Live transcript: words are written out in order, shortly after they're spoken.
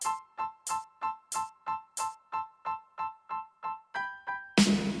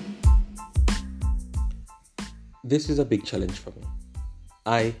this is a big challenge for me.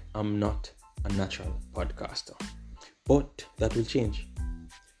 I am not a natural podcaster, but that will change.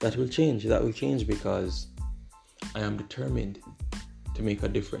 That will change because I am determined to make a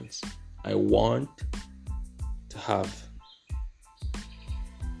difference. I want to have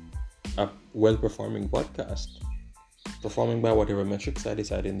a well-performing podcast, performing by whatever metrics I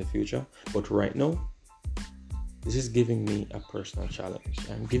decide in the future. But right now, this is giving me a personal challenge.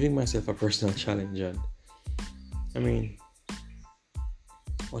 I'm giving myself a personal challenge, and I mean,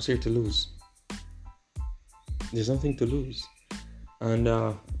 what's here to lose? There's nothing to lose. And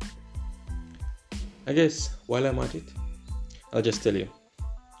I guess while I'm at it, I'll just tell you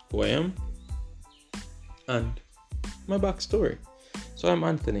who I am and my backstory. So I'm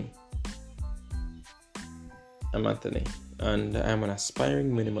Anthony, and I'm an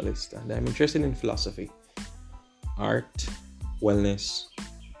aspiring minimalist, and I'm interested in philosophy, art, wellness,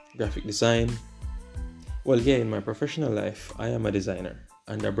 graphic design. Well, yeah, in my professional life, I am a designer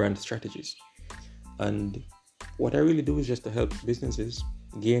and a brand strategist. And what I really do is just to help businesses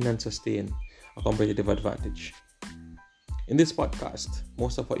gain and sustain a competitive advantage. In this podcast,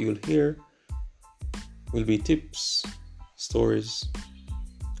 most of what you'll hear will be tips, stories,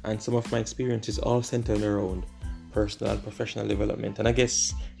 and some of my experiences all centered around personal and professional development. And I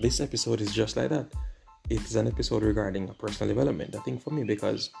guess this episode is just like that. It's an episode regarding personal development, I think, for me,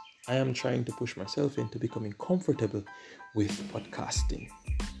 because I am trying to push myself into becoming comfortable with podcasting.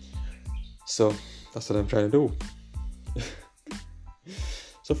 So that's what I'm trying to do.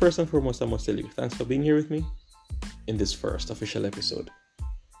 So first and foremost, I must tell you, thanks for being here with me in this first official episode.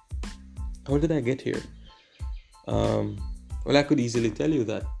 How did I get here? Well, I could easily tell you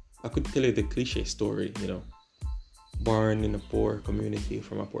that. I could tell you the cliche story, born in a poor community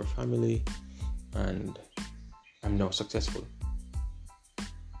from a poor family, and I'm now successful.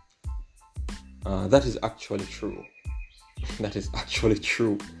 That is actually true.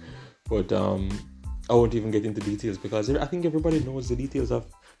 But I won't even get into details because I think everybody knows the details of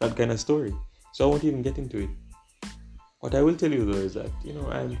that kind of story. So I won't even get into it. What I will tell you though is that,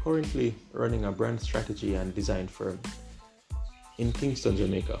 I'm currently running a brand strategy and design firm in Kingston,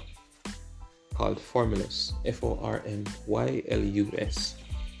 Jamaica, called Formulus, Formylus.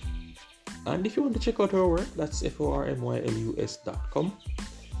 And if you want to check out our work, that's formylus.com.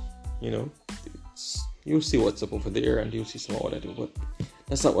 You'll see what's up over there and you'll see some of what I do, but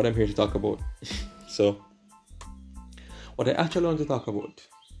that's not what I'm here to talk about. So, what I actually want to talk about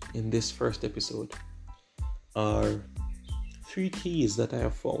in this first episode are 3 keys that I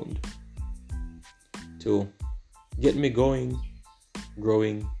have found to get me going,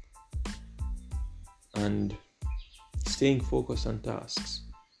 growing, and staying focused on tasks.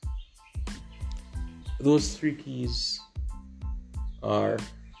 Those 3 keys are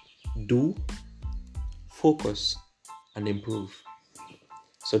do, focus, and improve.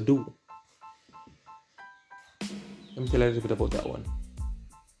 So do. Let me tell you a little bit about that one.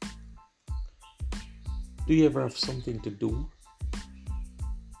 Do you ever have something to do,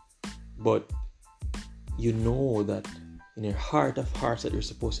 but you know that in your heart of hearts that you're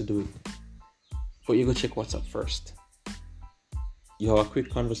supposed to do it, but you go check what's up first? You have a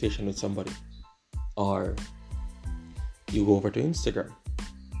quick conversation with somebody, or you go over to Instagram,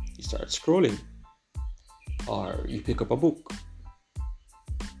 you start scrolling, or you pick up a book,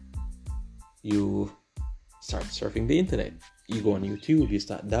 you start surfing the internet, you go on YouTube, you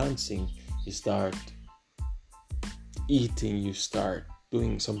start dancing, you start eating, you start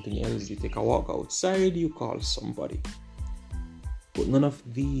doing something else, you take a walk outside, you call somebody. But none of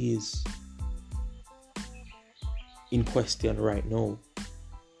these in question right now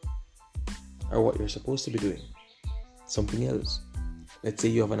are what you're supposed to be doing. Something else. Let's say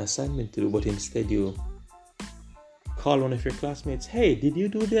you have an assignment to do, but instead you call one of your classmates, hey, did you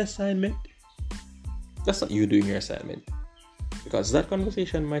do the assignment? That's not you doing your assignment, because that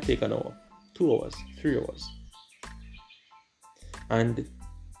conversation might take an hour, 2 hours, 3 hours. And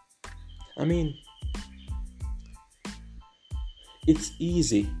I mean, it's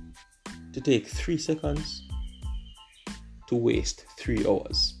easy to take 3 seconds to waste 3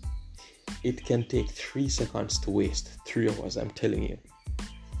 hours. It can take 3 seconds to waste 3 hours, I'm telling you.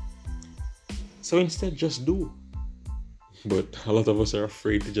 So instead, just do. But a lot of us are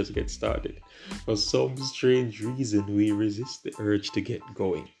afraid to just get started. For some strange reason, we resist the urge to get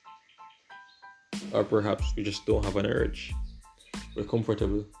going. Or perhaps we just don't have an urge. We're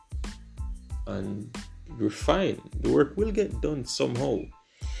comfortable and we're fine. The work will get done somehow.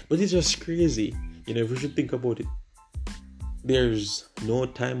 But it's just crazy. If you should think about it, there's no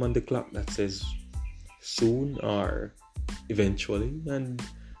time on the clock that says soon or eventually, and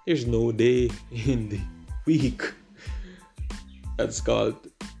there's no day in the week That's called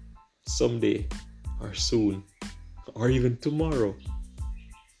someday or soon or even tomorrow,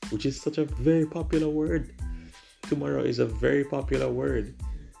 which is such a very popular word. Tomorrow is a very popular word.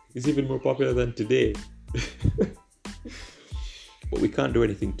 It's even more popular than today. But we can't do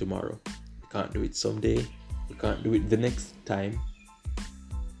anything tomorrow. We can't do it someday. We can't do it the next time.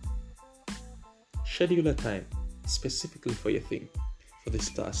 Schedule a time specifically for your thing, for this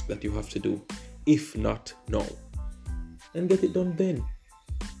task that you have to do. If not now, and get it done then.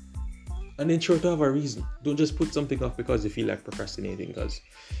 And ensure to have a reason. Don't just put something off because you feel like procrastinating. Because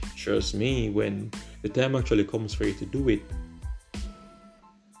trust me, when the time actually comes for you to do it,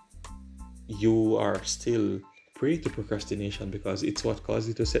 you are still prey to procrastination because it's what caused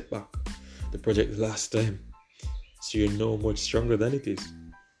you to set back the project last time. So you're now much stronger than it is.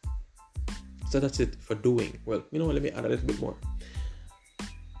 So that's it for doing. Well, you know what? Let me add a little bit more.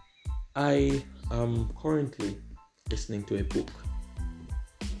 I am currently listening to a book.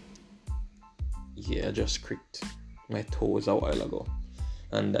 Yeah, I just creaked my toes a while ago.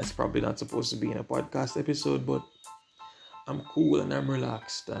 And that's probably not supposed to be in a podcast episode, but I'm cool and I'm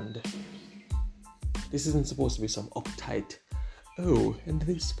relaxed. And this isn't supposed to be some uptight, and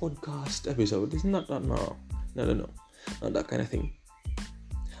this podcast episode is not no. Not that kind of thing.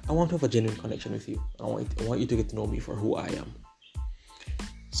 I want to have a genuine connection with you. I want you to get to know me for who I am.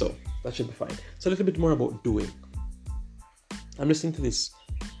 So that should be fine. So a little bit more about doing. I'm listening to this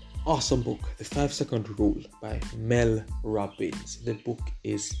awesome book, The 5-Second Rule by Mel Robbins. The book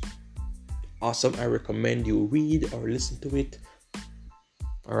is awesome. I recommend you read or listen to it.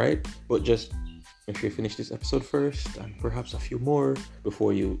 Alright? But just make sure you finish this episode first and perhaps a few more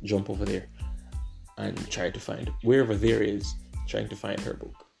before you jump over there and try to find wherever there is, trying to find her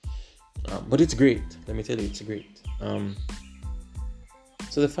book. But it's great. Let me tell you, it's great.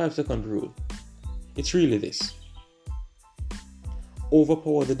 So the 5-second rule, it's really this.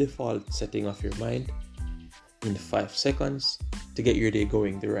 Overpower the default setting of your mind in 5 seconds to get your day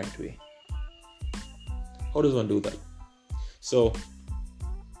going the right way. How does one do that? So,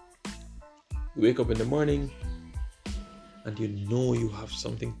 you wake up in the morning and you know you have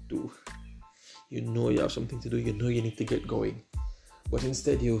something to do. You know you have something to do. You know you need to get going. But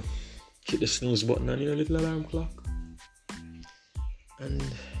instead you hit the snooze button on your little alarm clock and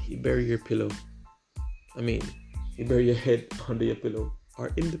you bury your pillow. You bury your head under your pillow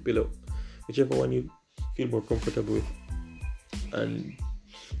or in the pillow, whichever one you feel more comfortable with. And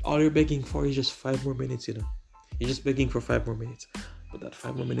all you're begging for is just 5 more minutes, You're just begging for 5 more minutes. But that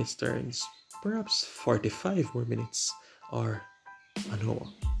 5 more minutes turns perhaps 45 more minutes or an hour.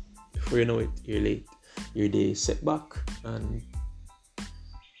 Before you know it, you're late. Your day is set back and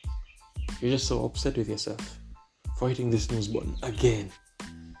you're just so upset with yourself for hitting the snooze button again.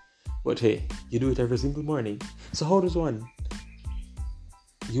 But hey, you do it every single morning. So how does one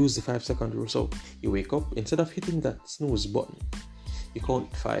use the 5-second rule? So you wake up, instead of hitting that snooze button, you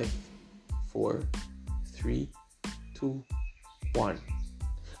count 5, 4, 3, 2, 1,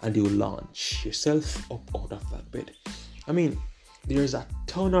 and you launch yourself up out of that bed. There's a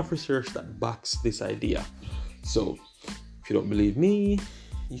ton of research that backs this idea. So if you don't believe me,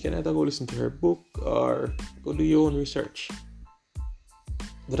 you can either go listen to her book or go do your own research.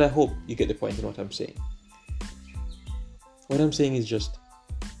 But I hope you get the point in what I'm saying. What I'm saying is just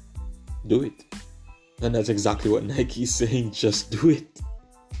do it. And that's exactly what Nike is saying. Just do it.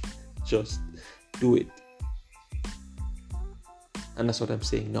 Just do it. And that's what I'm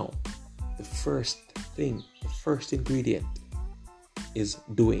saying now. The first thing, the first ingredient is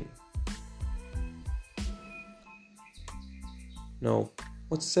doing. Now,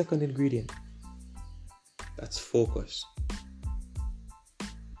 what's the second ingredient? That's focus.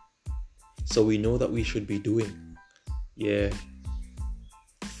 So we know that we should be doing. Yeah.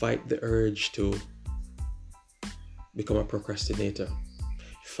 Fight the urge to become a procrastinator.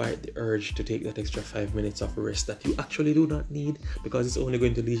 Fight the urge to take that extra 5 minutes of rest that you actually do not need because it's only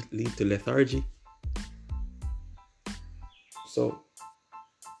going to lead to lethargy. So,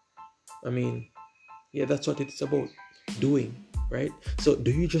 that's what it's about. Doing, right? So,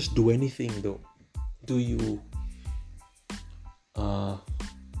 do you just do anything though? Do you...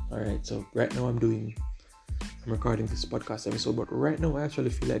 Alright, so right now I'm recording this podcast episode, but right now I actually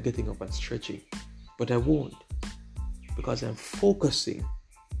feel like getting up and stretching. But I won't, because I'm focusing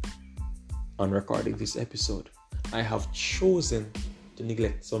on recording this episode. I have chosen to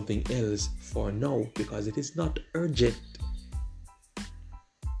neglect something else for now because it is not urgent.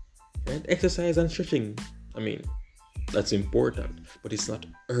 Right? Exercise and stretching, that's important, but it's not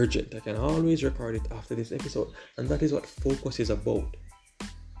urgent. I can always record it after this episode, and that is what focus is about.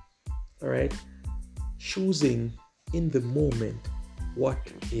 Alright? Choosing in the moment what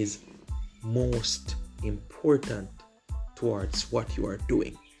is most important towards what you are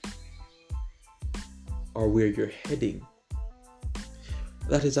doing or where you're heading.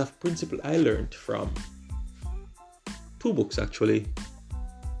 That is a principle I learned from 2 books actually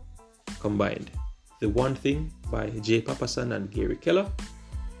combined. The One Thing by Jay Papasan and Gary Keller,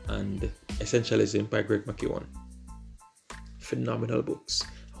 and Essentialism by Greg McKeown. Phenomenal books.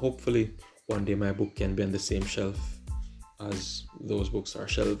 Hopefully one day my book can be on the same shelf as those books, or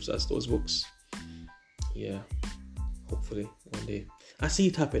shelves as those books. Yeah, hopefully one day. I see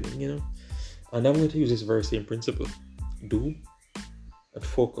it happening, And I'm going to use this very same principle. Do and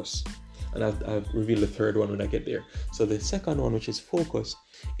focus. And I'll reveal the third one when I get there. So the second one, which is focus,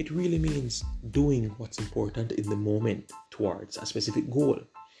 it really means doing what's important in the moment towards a specific goal,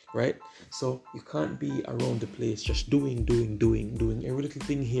 right? So you can't be around the place just doing every little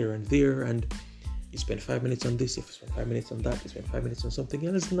thing here and there, and you spend 5 minutes on this, you spend 5 minutes on that, you spend 5 minutes on something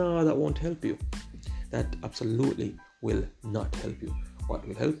else. No, that won't help you. That absolutely will not help you. What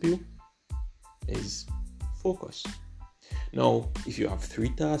will help you is focus. Now, if you have 3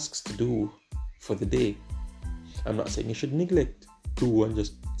 tasks to do for the day, I'm not saying you should neglect 2 and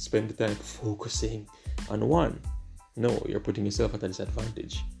just spend the time focusing on 1. No, you're putting yourself at a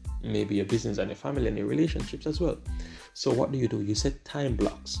disadvantage. Maybe your business and your family and your relationships as well. So what do? You set time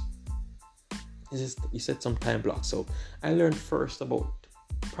blocks. You set some time blocks. So I learned first about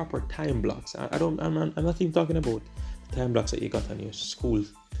proper time blocks. I'm not even talking about time blocks that you got on your school.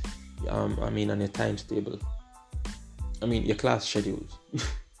 On your times table. Your class schedules.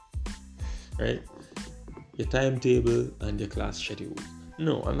 Right? Your timetable and your class schedule.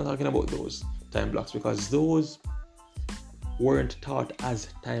 No, I'm not talking about those time blocks, because those weren't taught as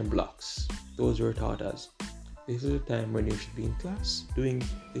time blocks. Those were taught as, this is a time when you should be in class doing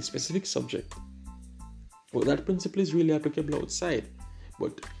a specific subject. Well, that principle is really applicable outside,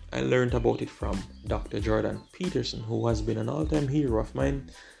 but I learned about it from Dr. Jordan Peterson, who has been an all-time hero of mine.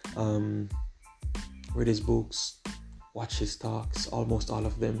 Read his books, watch his talks, almost all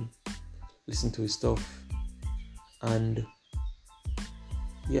of them, listen to his stuff, and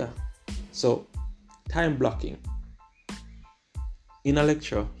yeah. So time blocking. In a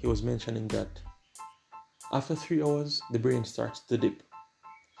lecture, he was mentioning that after 3 hours, the brain starts to dip.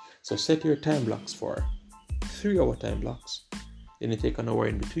 So set your time blocks for 3-hour time blocks. Then you take an hour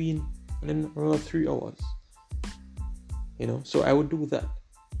in between, and then another 3 hours. So I would do that.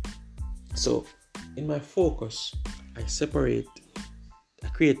 So in my focus, I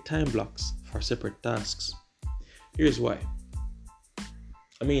create time blocks for separate tasks. Here's why.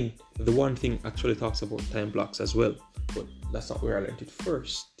 The One Thing actually talks about time blocks as well, but that's not where I learned it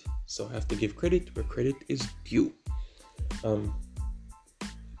first. So I have to give credit where credit is due.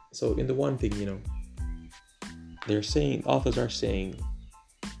 So in the One Thing, authors are saying,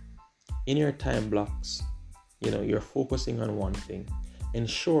 in your time blocks, you're focusing on one thing.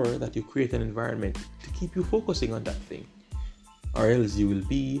 Ensure that you create an environment to keep you focusing on that thing, or else you will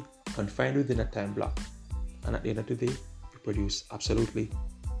be confined within a time block, and at the end of the day, you produce absolutely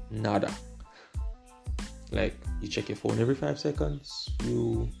nada. Like, you check your phone every 5 seconds,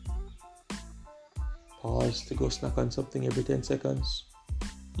 you pause to go snack on something every 10 seconds,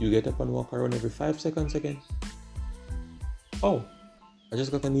 you get up and walk around every 5 seconds again. Oh, I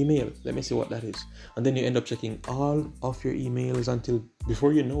just got an email, let me see what that is. And then you end up checking all of your emails until,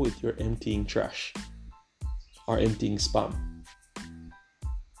 before you know it, you're emptying trash, or emptying spam,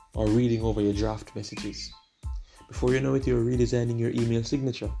 or reading over your draft messages. Before you know it, you're redesigning your email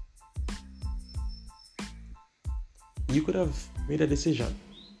signature. You could have made a decision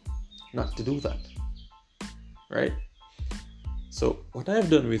not to do that, right? So what I've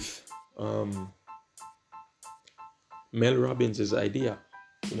done with Mel Robbins' idea,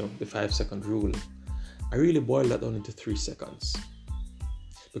 the 5-second rule, I really boiled that down into 3 seconds,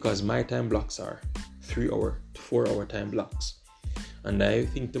 because my time blocks are 3-hour to 4-hour time blocks. And I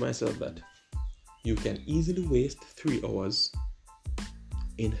think to myself that you can easily waste 3 hours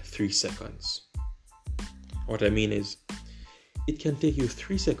in 3 seconds. What I mean is, it can take you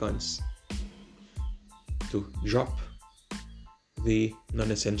 3 seconds to drop the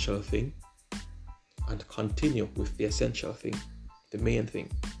non-essential thing and continue with the essential thing, the main thing.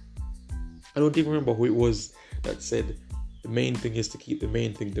 I don't even remember who it was that said the main thing is to keep the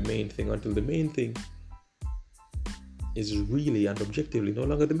main thing until the main thing is really and objectively no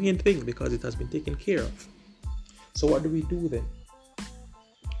longer the main thing, because it has been taken care of. So what do we do then?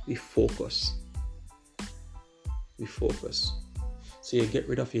 We focus. So you get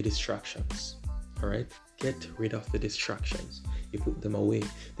rid of your distractions. Alright? Get rid of the distractions. You put them away.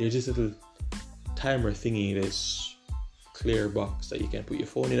 There's this little timer thingy, this clear box that you can put your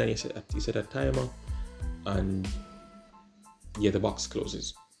phone in, and you set a timer, and the box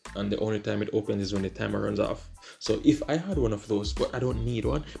closes, and the only time it opens is when the timer runs off. So if I had one of those, but I don't need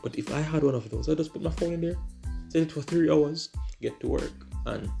one, but if I had one of those, I just put my phone in there, set it for 3 hours, get to work,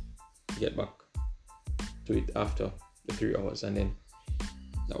 and get back to it after the 3 hours, and then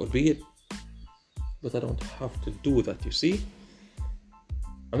that would be it. But I don't have to do that, you see.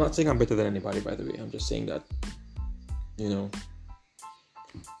 I'm not saying I'm better than anybody, by the way. I'm just saying that,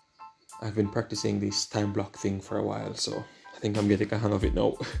 I've been practicing this time block thing for a while, so I think I'm getting a hang of it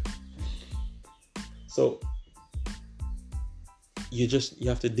now. So you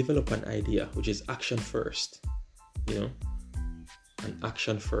have to develop an idea, which is action first, an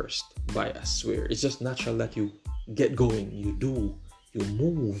action first bias, where it's just natural that you get going, you do, you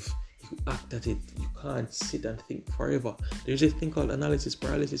move, you act at it. You can't sit and think forever. There's this thing called analysis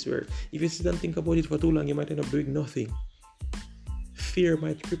paralysis, where if you sit and think about it for too long, you might end up doing nothing. Fear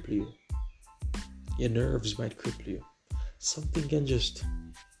might cripple you. Your nerves might cripple you. Something can just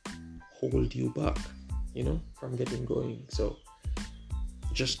hold you back, from getting going. So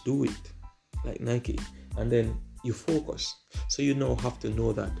just do it, like Nike, and then you focus. So have to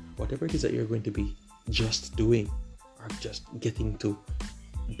know that whatever it is that you're going to be just doing or just getting to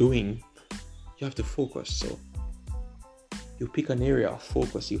doing, you have to focus. So you pick an area of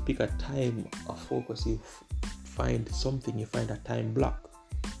focus, you pick a time of focus, you find something, you find a time block.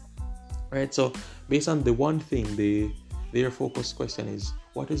 Right? So based on the one thing, their focus question is,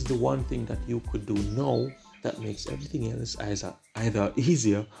 what is the one thing that you could do now that makes everything else either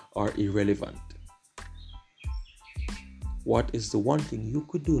easier or irrelevant? What is the one thing you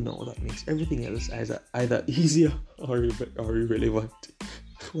could do now that makes everything else either easier or irrelevant?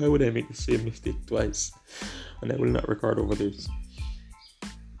 Why would I make the same mistake twice? And I will not record over this.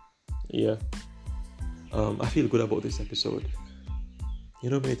 Yeah. I feel good about this episode. You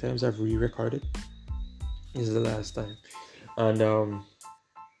know how many times I've re-recorded? This is the last time. And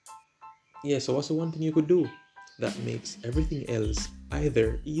so what's the one thing you could do that makes everything else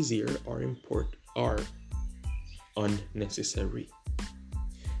either easier or unnecessary?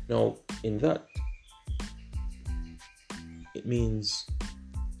 Now, in that, it means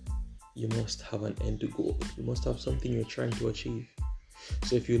you must have an end to goal. You must have something you're trying to achieve.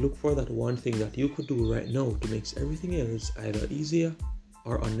 So if you look for that one thing that you could do right now to make everything else either easier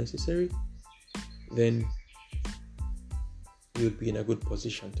or unnecessary, then you'd be in a good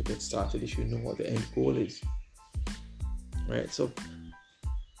position to get started if you know what the end goal is. Right? So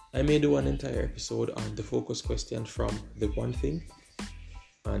I may do an entire episode on the focus question from the one thing,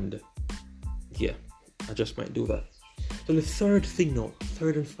 and I just might do that. So the third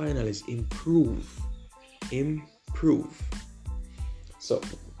and final is improve. So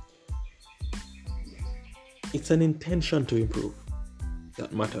it's an intention to improve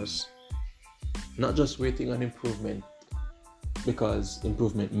that matters, not just waiting on improvement, because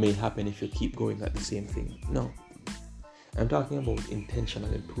improvement may happen if you keep going at the same thing. No, I'm talking about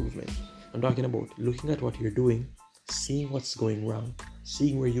intentional improvement. I'm talking about looking at what you're doing, seeing what's going wrong,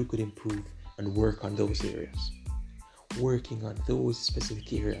 seeing where you could improve, and work on those areas. Working on those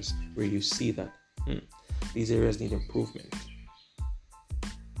specific areas where you see that these areas need improvement.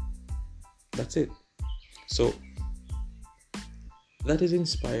 That's it. So that is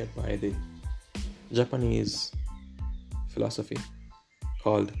inspired by the Japanese philosophy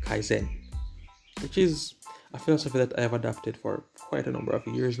called Kaizen, which is a philosophy that I have adapted for quite a number of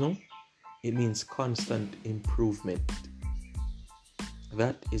years now. It means constant improvement.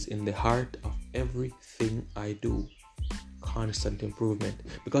 That is in the heart of everything I do. Constant improvement.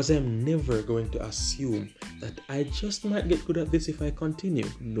 Because I'm never going to assume that I just might get good at this if I continue.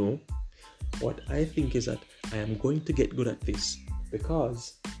 No. What I think is that I am going to get good at this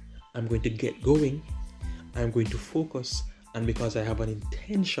because I'm going to get going, I'm going to focus, and because I have an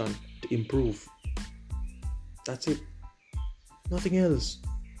intention to improve. That's it. Nothing else.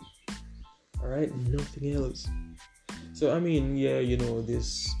 Alright? Nothing else. So,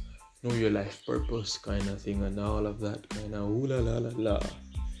 this know your life purpose kind of thing and all of that kind of ooh la la la la.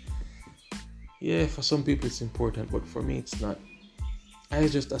 Yeah, for some people it's important, but for me it's not. I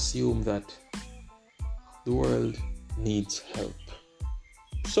just assume that the world needs help.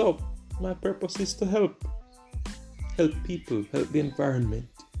 So, my purpose is to help. Help people, help the environment.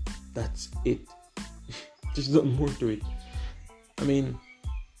 That's it. There's nothing more to it.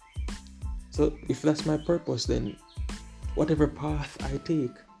 So if that's my purpose, then whatever path I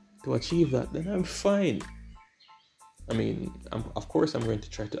take to achieve that, then I'm fine. Of course I'm going to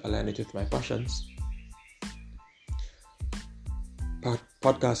try to align it with my passions.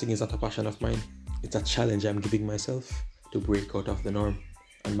 Podcasting is not a passion of mine. It's a challenge I'm giving myself. to break out of the norm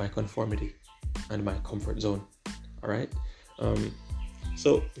and my conformity and my comfort zone. All right.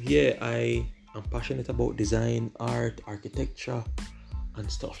 So yeah, I am passionate about design, art, architecture, and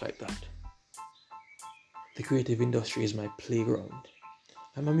stuff like that. The creative industry is my playground.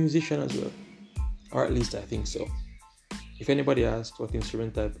 I'm a musician as well, or at least I think so. If anybody asks what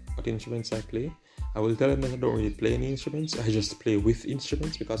instruments I play, I will tell them that I don't really play any instruments. I just play with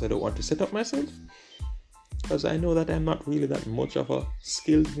instruments because I don't want to set up myself. Because I know that I'm not really that much of a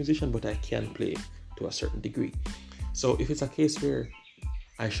skilled musician, but I can play to a certain degree. So if it's a case where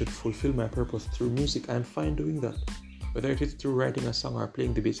I should fulfill my purpose through music, I'm fine doing that. Whether it is through writing a song or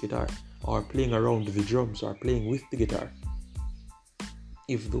playing the bass guitar or playing around the drums or playing with the guitar.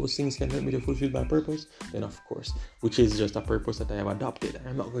 If those things can help me to fulfill my purpose, then of course, which is just a purpose that I have adopted.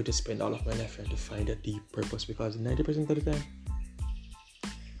 I'm not going to spend all of my life trying to find a deep purpose, because 90% of the time,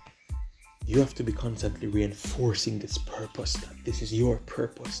 you have to be constantly reinforcing this purpose, that this is your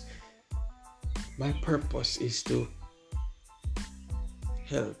purpose. My purpose is to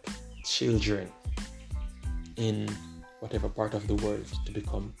help children in whatever part of the world to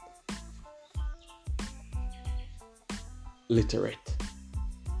become literate.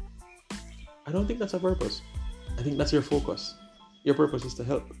 I don't think that's a purpose. I think that's your focus. Your purpose is to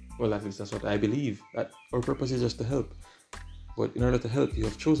help. Well, at least that's what I believe, that our purpose is just to help. But in order to help, you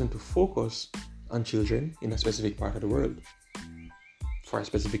have chosen to focus on children in a specific part of the world for a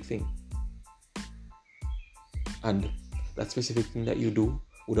specific thing. And that specific thing that you do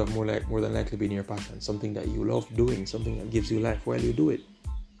would have more than likely been your passion, something that you love doing, something that gives you life while you do it.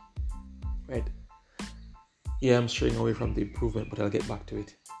 Right? Yeah, I'm straying away from the improvement, but I'll get back to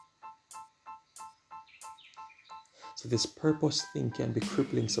it. So this purpose thing can be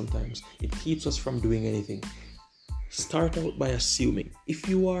crippling sometimes. It keeps us from doing anything. Start out by assuming. If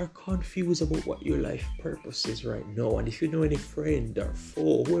you are confused about what your life purpose is right now, and if you know any friend or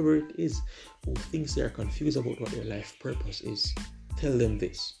foe, whoever it is, who thinks they are confused about what their life purpose is, tell them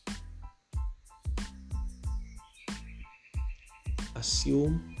this.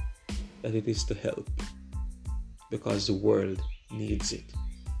 Assume that it is to help, because the world needs it.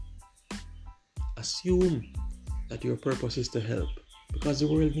 Assume that your purpose is to help, because the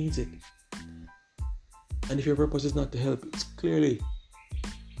world needs it. And if your purpose is not to help,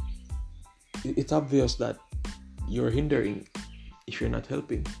 it's obvious that you're hindering if you're not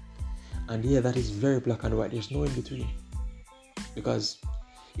helping. And yeah, that is very black and white. There's no in between. Because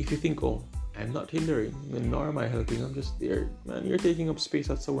if you think, oh, I'm not hindering, nor am I helping, I'm just there, man, you're taking up space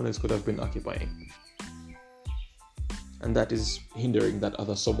that someone else could have been occupying. And that is hindering that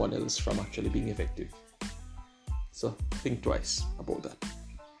other someone else from actually being effective. So think twice about that.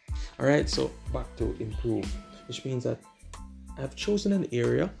 Alright, so back to improve, which means that I've chosen an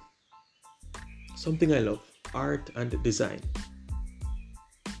area, something I love, art and design.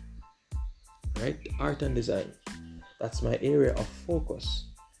 Right? Art and design. That's my area of focus.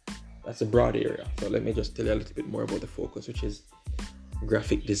 That's a broad area. So let me just tell you a little bit more about the focus, which is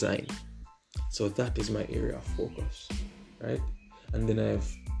graphic design. So that is my area of focus. Right? And then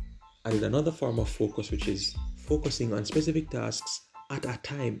I've added another form of focus, which is focusing on specific tasks at a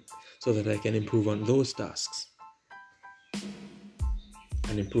time, so that I can improve on those tasks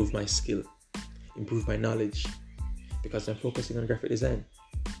and improve my skill, improve my knowledge, because I'm focusing on graphic design.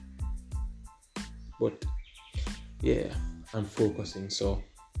 But yeah, I'm focusing, so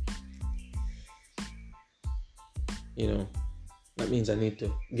that means I need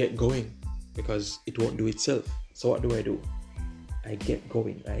to get going, because it won't do itself. So what do? I get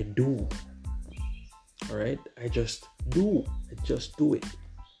going. I do. All right, I just do it.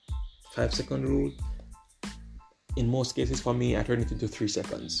 5-second rule. In most cases for me, I turn it into 3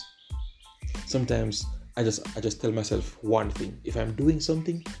 seconds. Sometimes I just tell myself one thing. If I'm doing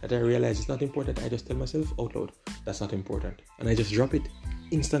something that I realize is not important, I just tell myself out loud, that's not important, and I just drop it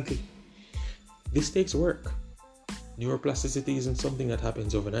instantly. This takes work. Neuroplasticity isn't something that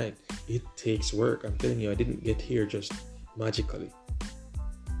happens overnight. It takes work. I'm telling you, I didn't get here just magically.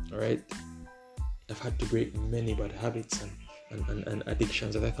 All right. I've had to break many bad habits and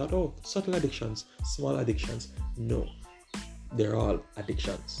addictions that I thought, oh, subtle addictions, small addictions. No, they're all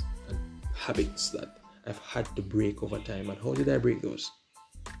addictions and habits that I've had to break over time. And how did I break those?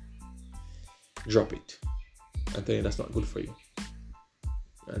 Drop it. I'm telling you, that's not good for you.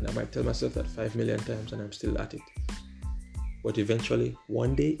 And I might tell myself that 5 million times and I'm still at it. But eventually,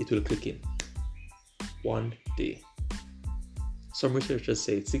 one day, it will click in. One day. Some researchers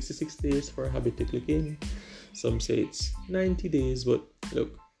say it's 66 days for a habit to click in. Some say it's 90 days, but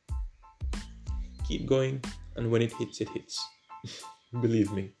look, keep going, and when it hits, it hits.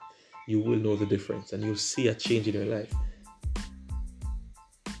 Believe me, you will know the difference, and you'll see a change in your life.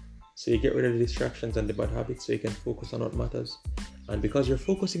 So you get rid of the distractions and the bad habits so you can focus on what matters. And because you're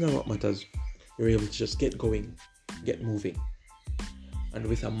focusing on what matters, you're able to just get going, get moving. And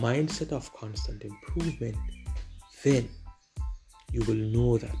with a mindset of constant improvement, then you will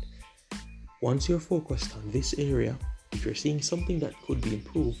know that once you're focused on this area, if you're seeing something that could be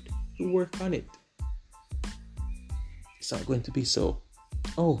improved, you work on it. It's not going to be so,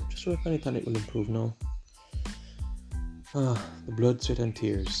 just work on it and it will improve. No. The blood, sweat and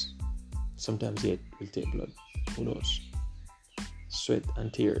tears. Sometimes it will take blood. Who knows? Sweat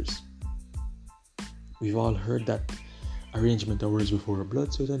and tears. We've all heard that arrangement of words before.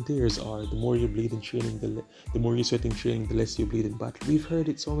 Blood, sweat and tears are the more you bleed in training, the more you sweat in training, the less you bleed in battle. We've heard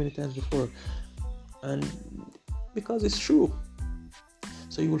it so many times before. And because it's true.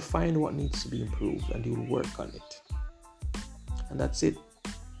 So you will find what needs to be improved and you will work on it. And that's it.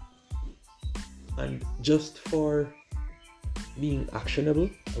 And just for being actionable,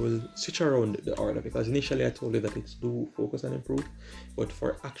 I will switch around the order, because initially I told you that it's do, focus and improve, but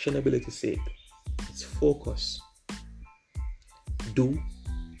for actionability's sake, it's focus, do,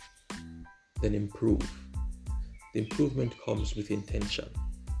 then improve. The improvement comes with intention.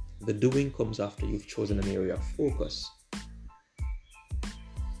 The doing comes after you've chosen an area of focus.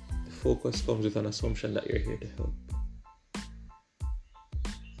 The focus comes with an assumption that you're here to help.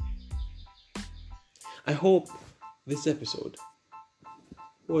 I hope this episode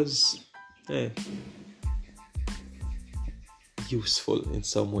was useful in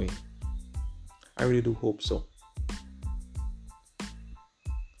some way. I really do hope so.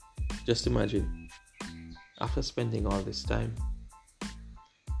 Just imagine, after spending all this time,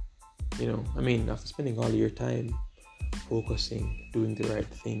 after spending all your time focusing, doing the right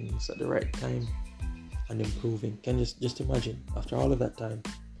things at the right time, and improving, can you just imagine, after all of that time,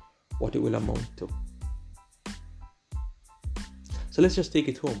 what it will amount to? So let's just take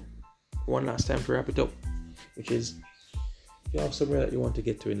it home one last time to wrap it up, which is, if you have somewhere that you want to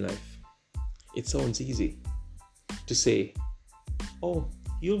get to in life, it sounds easy to say,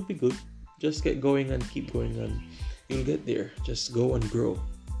 you'll be good, just get going and keep going and you'll get there. Just go and grow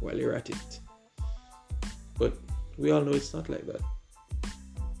while you're at it. But we all know it's not like that.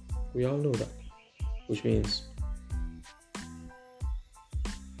 We all know that, which means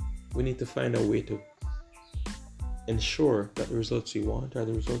we need to find a way to ensure that the results we want are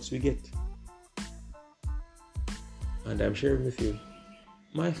the results we get. And I'm sharing with you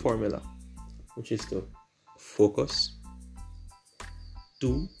my formula, which is to focus,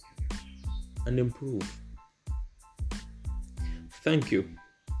 do, and improve. Thank you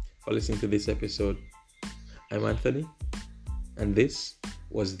for listening to this episode. I'm Anthony, and this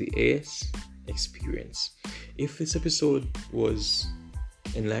was the AS Experience. If this episode was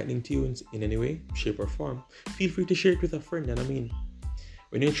enlightening to you in any way, shape or form, feel free to share it with a friend. And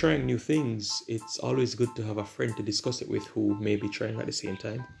when you're trying new things, it's always good to have a friend to discuss it with who may be trying at the same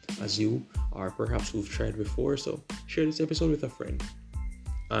time as you, or perhaps who've tried before. So share this episode with a friend.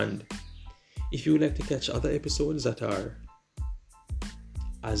 And if you would like to catch other episodes that are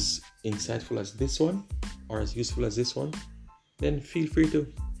as insightful as this one or as useful as this one, then feel free to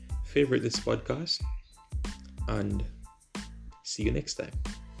favorite this podcast, and see you next time.